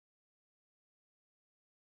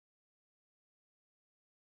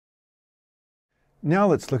Now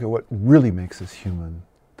let's look at what really makes us human.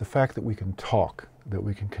 The fact that we can talk, that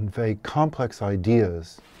we can convey complex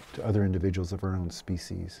ideas to other individuals of our own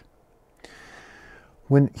species.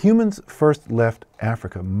 When humans first left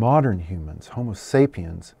Africa, modern humans, Homo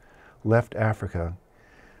sapiens, left Africa,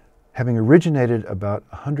 having originated about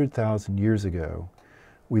 100,000 years ago,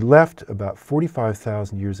 we left about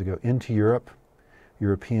 45,000 years ago into Europe.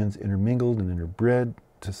 Europeans intermingled and interbred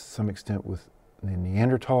to some extent with the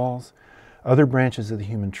Neanderthals. Other branches of the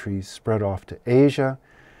human tree spread off to Asia.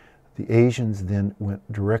 The Asians then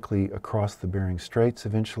went directly across the Bering Straits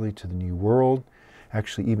eventually to the New World.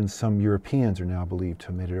 Actually, even some Europeans are now believed to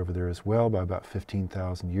have made it over there as well by about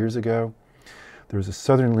 15,000 years ago. There was a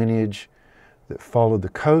southern lineage that followed the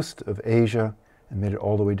coast of Asia and made it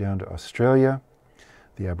all the way down to Australia,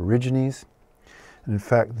 the Aborigines. And in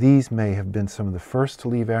fact, these may have been some of the first to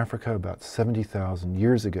leave Africa about 70,000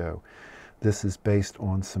 years ago. This is based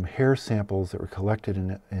on some hair samples that were collected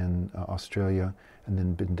in Australia and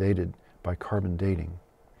then been dated by carbon dating.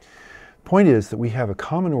 Point is that we have a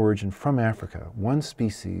common origin from Africa, one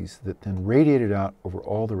species that then radiated out over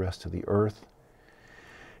all the rest of the earth.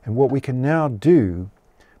 And what we can now do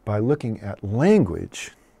by looking at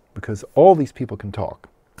language, because all these people can talk,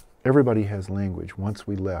 everybody has language once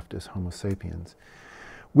we left as Homo sapiens,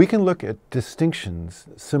 we can look at distinctions,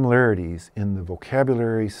 similarities in the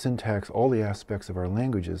vocabulary, syntax, all the aspects of our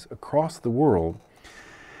languages across the world,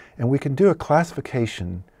 and we can do a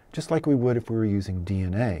classification just like we would if we were using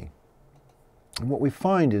DNA. And what we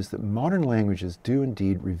find is that modern languages do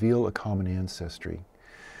indeed reveal a common ancestry.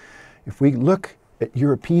 If we look at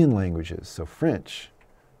European languages, so French,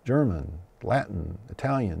 German, Latin,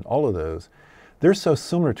 Italian, all of those, they're so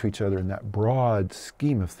similar to each other in that broad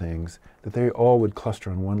scheme of things that they all would cluster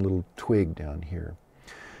on one little twig down here.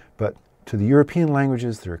 But to the European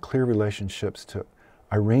languages, there are clear relationships to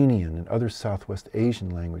Iranian and other Southwest Asian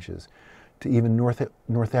languages, to even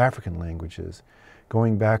North African languages,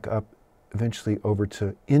 going back up eventually over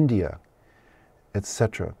to India,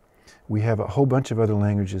 etc. We have a whole bunch of other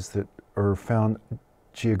languages that are found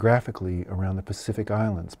geographically around the Pacific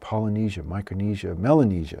Islands, Polynesia, Micronesia,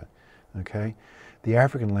 Melanesia. Okay? The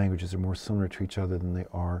African languages are more similar to each other than they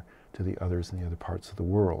are to the others in the other parts of the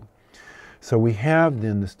world. So we have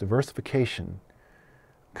then this diversification,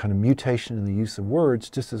 kind of mutation in the use of words,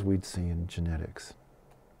 just as we'd see in genetics.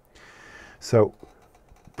 So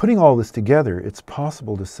putting all this together, it's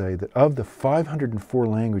possible to say that of the 504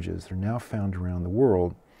 languages that are now found around the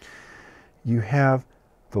world, you have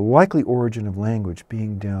the likely origin of language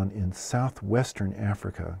being down in southwestern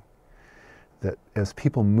Africa, that as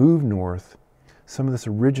people move north, some of this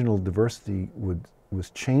original diversity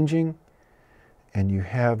was changing, and you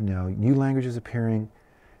have now new languages appearing,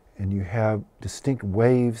 and you have distinct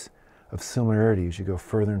waves of similarity as you go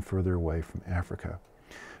further and further away from Africa.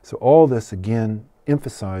 So all this, again,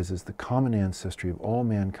 emphasizes the common ancestry of all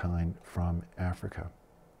mankind from Africa.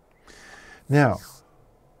 Now,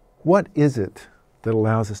 what is it that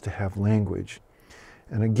allows us to have language?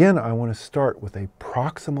 And again, I want to start with a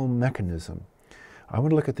proximal mechanism. I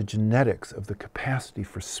want to look at the genetics of the capacity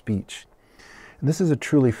for speech. And this is a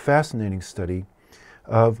truly fascinating study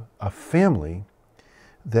of a family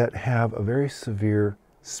that have a very severe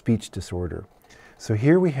speech disorder. So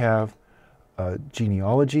here we have a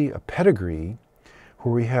genealogy, a pedigree,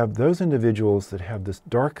 where we have those individuals that have this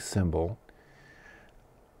dark symbol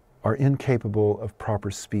are incapable of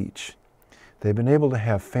proper speech. They've been able to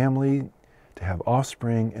have family, to have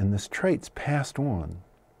offspring, and this trait's passed on,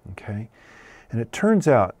 okay? And it turns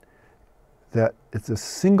out that it's a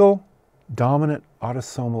single dominant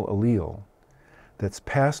autosomal allele that's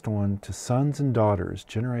passed on to sons and daughters,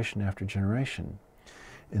 generation after generation,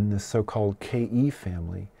 in this so-called KE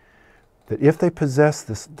family, that if they possess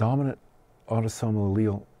this dominant autosomal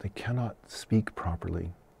allele, they cannot speak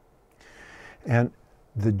properly. And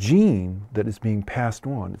the gene that is being passed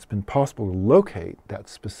on, it's been possible to locate that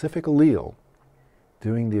specific allele,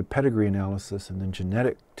 doing the pedigree analysis and then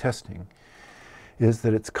genetic testing, is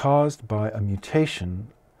that it's caused by a mutation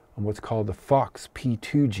on what's called the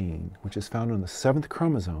FOXP2 gene, which is found on the 7th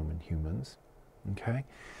chromosome in humans, okay?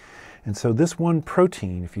 And so this one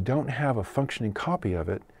protein, if you don't have a functioning copy of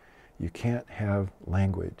it, you can't have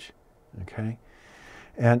language, okay?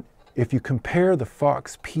 And if you compare the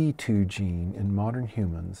FOXP2 gene in modern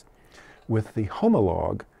humans with the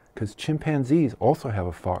homologue, because chimpanzees also have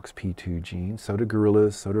a FOXP2 gene, so do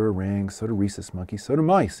gorillas, so do orangs, so do rhesus monkeys, so do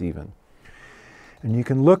mice even. And you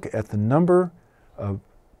can look at the number of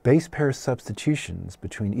base pair substitutions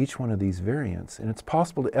between each one of these variants, and it's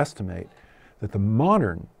possible to estimate that the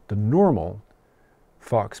normal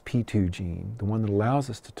FOXP2 gene, the one that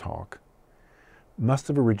allows us to talk, must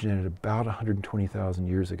have originated about 120,000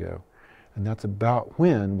 years ago. And that's about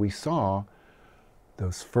when we saw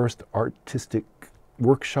those first artistic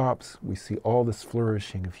workshops. We see all this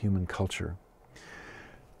flourishing of human culture.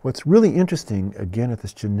 What's really interesting, again, at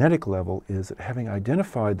this genetic level, is that having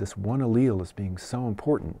identified this one allele as being so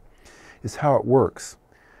important, is how it works.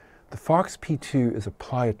 The FOXP2 is a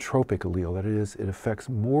pleiotropic allele. That is, it affects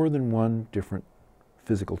more than one different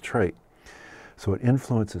physical trait. So it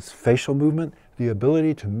influences facial movement, the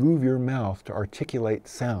ability to move your mouth to articulate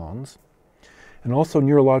sounds, and also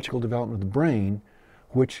neurological development of the brain,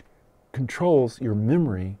 which controls your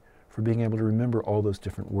memory for being able to remember all those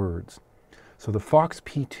different words. So the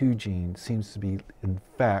FOXP2 gene seems to be, in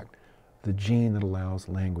fact, the gene that allows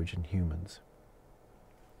language in humans.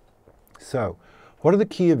 So, what are the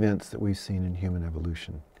key events that we've seen in human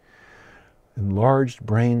evolution? Enlarged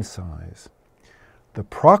brain size. The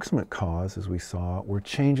proximate cause, as we saw, were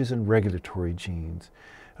changes in regulatory genes.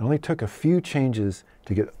 It only took a few changes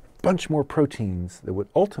to get a bunch more proteins that would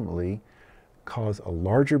ultimately cause a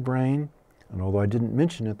larger brain. And although I didn't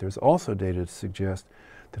mention it, there's also data to suggest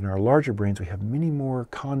that in our larger brains we have many more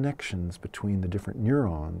connections between the different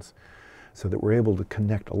neurons, so that we're able to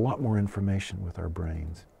connect a lot more information with our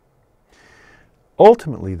brains.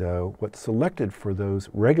 Ultimately, though, what selected for those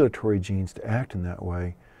regulatory genes to act in that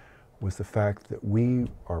way was the fact that we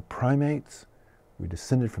are primates, we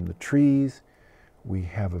descended from the trees, we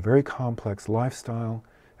have a very complex lifestyle,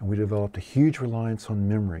 and we developed a huge reliance on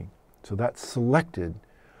memory. So that selected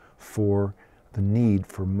for the need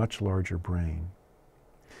for a much larger brain.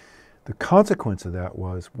 The consequence of that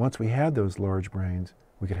was, once we had those large brains,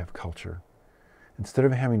 we could have culture. Instead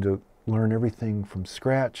of having to learn everything from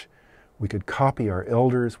scratch, we could copy our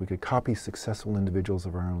elders, we could copy successful individuals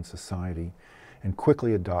of our own society, and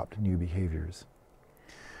quickly adopt new behaviors.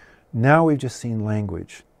 Now we've just seen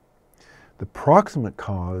language. The proximate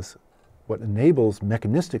cause, what enables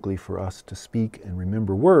mechanistically for us to speak and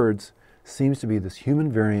remember words, seems to be this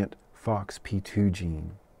human variant FOXP2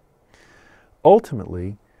 gene.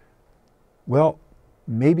 Ultimately, well,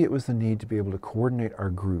 maybe it was the need to be able to coordinate our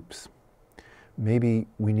groups. Maybe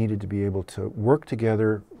we needed to be able to work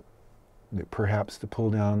together, perhaps to pull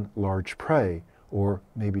down large prey, or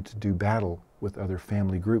maybe to do battle with other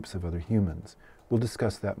family groups of other humans. We'll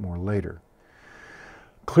discuss that more later.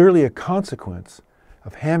 Clearly, a consequence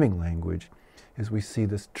of having language is we see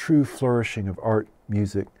this true flourishing of art,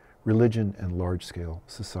 music, religion, and large-scale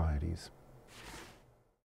societies.